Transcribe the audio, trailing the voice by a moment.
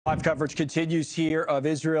Live coverage continues here of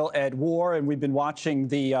Israel at war, and we've been watching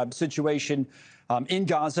the situation in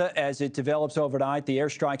Gaza as it develops overnight. The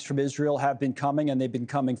airstrikes from Israel have been coming, and they've been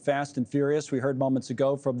coming fast and furious. We heard moments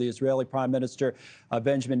ago from the Israeli Prime Minister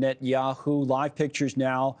Benjamin Netanyahu. Live pictures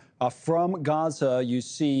now from Gaza. You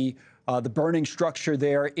see the burning structure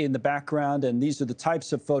there in the background, and these are the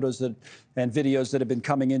types of photos and videos that have been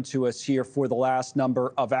coming into us here for the last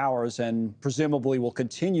number of hours, and presumably will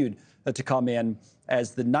continue to come in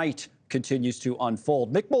as the night continues to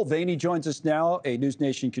unfold. Mick Mulvaney joins us now, a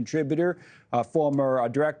NewsNation contributor, former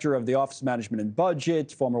director of the Office of Management and Budget,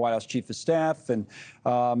 former White House Chief of Staff. And,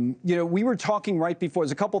 we were talking right before.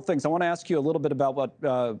 There's a couple of things. I want to ask you a little bit about what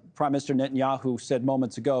Prime Minister Netanyahu said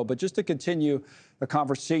moments ago. But just to continue the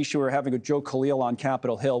conversation we were having with Joe Khalil on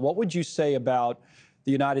Capitol Hill, what would you say about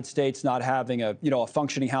the United States not having a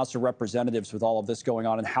functioning House of Representatives with all of this going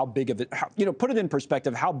on, and how big of it, put it in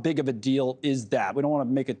perspective, how big of a deal is that? We don't want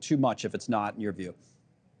to make it too much if it's not, in your view.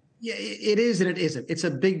 Yeah, it is and it isn't. It's a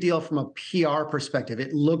big deal from a PR perspective.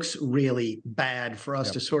 It looks really bad for us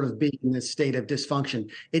to sort of be in this state of dysfunction.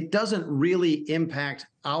 It doesn't really impact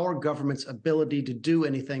our government's ability to do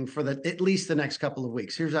anything for at least the next couple of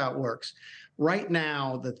weeks. Here's how it works. Right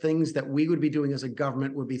now, the things that we would be doing as a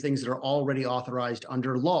government would be things that are already authorized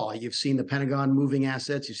under law. You've seen the Pentagon moving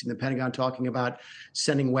assets. You've seen the Pentagon talking about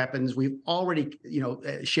sending weapons. We've already,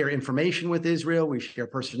 share information with Israel. We share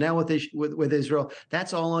personnel with Israel.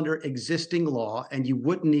 That's all under existing law, and you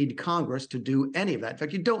wouldn't need Congress to do any of that. In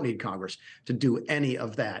fact, you don't need Congress to do any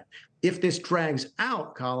of that. If this drags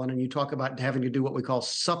out, Colin, and you talk about having to do what we call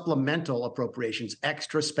supplemental appropriations,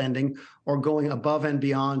 extra spending, or going above and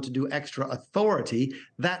beyond to do extra authority,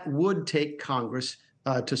 that would take Congress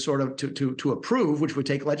to approve, which would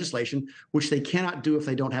take legislation, which they cannot do if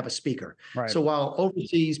they don't have a speaker. Right. So while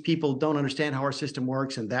overseas people don't understand how our system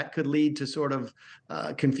works, and that could lead to sort of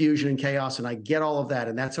confusion and chaos, and I get all of that,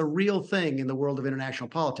 and that's a real thing in the world of international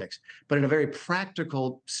politics. But in a very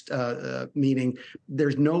practical meaning,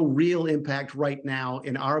 there's no real impact right now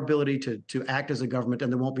in our ability to act as a government,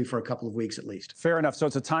 and there won't be for a couple of weeks at least. Fair enough. So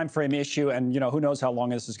it's a time frame issue, and who knows how long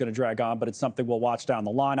this is going to drag on, but it's something we'll watch down the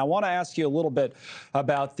line. I want to ask you a little bit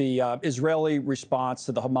about the Israeli response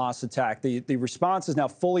to the Hamas attack. The response is now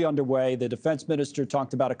fully underway. The defense minister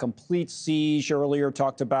talked about a complete siege earlier,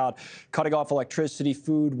 talked about cutting off electricity,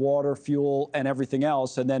 food, water, fuel, and everything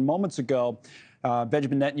else. And then moments ago,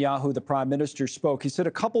 Benjamin Netanyahu, the prime minister, spoke. He said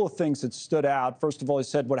a couple of things that stood out. First of all, he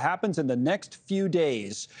said what happens in the next few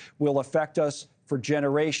days will affect us for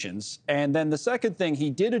generations. And then the second thing, he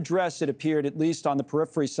did address, it appeared, at least on the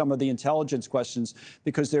periphery, some of the intelligence questions,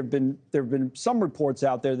 because there have been some reports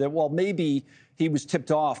out there that, well, maybe he was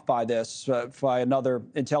tipped off by this by another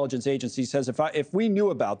intelligence agency. He says, if we knew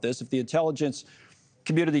about this, if the intelligence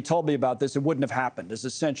community told me about this, it wouldn't have happened, is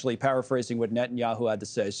essentially paraphrasing what Netanyahu had to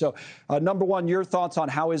say. So, number one, your thoughts on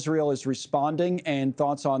how Israel is responding, and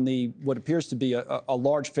thoughts on what appears to be a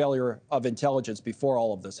large failure of intelligence before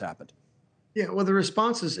all of this happened. Yeah, well, the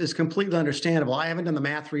response is completely understandable. I haven't done the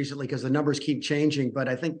math recently because the numbers keep changing, but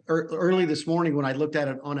I think early this morning when I looked at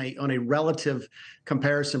it on a relative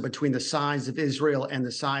comparison between the size of Israel and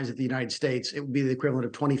the size of the United States, it would be the equivalent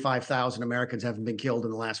of 25,000 Americans having been killed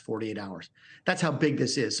in the last 48 hours. That's how big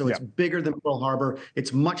this is. So it's bigger than Pearl Harbor.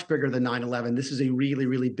 It's much bigger than 9/11. This is a really,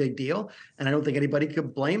 really big deal. And I don't think anybody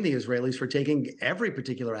could blame the Israelis for taking every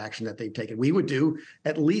particular action that they've taken. We would do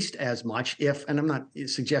at least as much if, and I'm not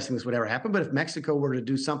suggesting this would ever happen, but if Mexico were to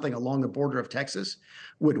do something along the border of Texas,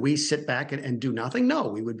 would we sit back and do nothing? No,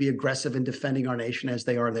 we would be aggressive in defending our nation as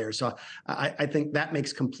they are there. So I think that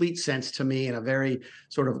makes complete sense to me in a very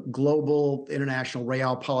sort of global, international,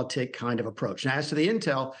 realpolitik kind of approach. Now, as to the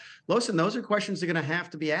intel, listen, those are questions that are going to have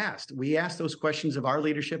to be asked. We asked those questions of our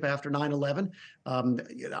leadership after 9/11.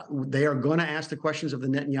 They are going to ask the questions of the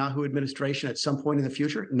Netanyahu administration at some point in the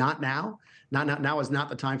future. Not now. Now is not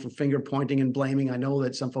the time for finger pointing and blaming. I know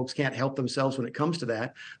that some folks can't help themselves when it comes to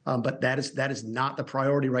that, but that is not the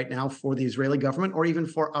priority right now for the Israeli government or even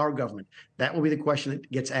for our government. That will be the question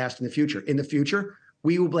that gets asked in the future. In the future,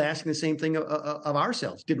 we will be asking the same thing of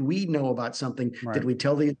ourselves. Did we know about something? Right. Did we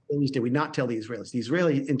tell the Israelis? Did we not tell the Israelis? The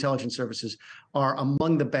Israeli intelligence services are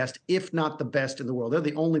among the best, if not the best in the world. They're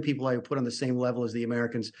the only people I would put on the same level as the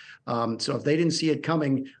Americans. So if they didn't see it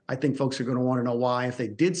coming, I think folks are going to want to know why. If they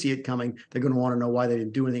did see it coming, they're going to want to know why they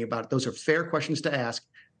didn't do anything about it. Those are fair questions to ask,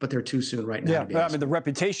 but they're too soon right now. Yeah, I mean, the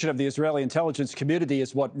reputation of the Israeli intelligence community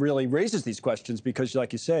is what really raises these questions because,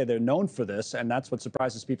 like you say, they're known for this, and that's what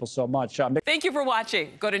surprises people so much. Thank you for watching.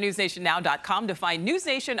 Go to newsnationnow.com to find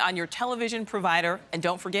NewsNation on your television provider. And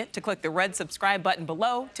don't forget to click the red subscribe button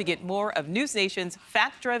below to get more of NewsNation's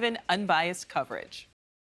fact-driven, unbiased coverage.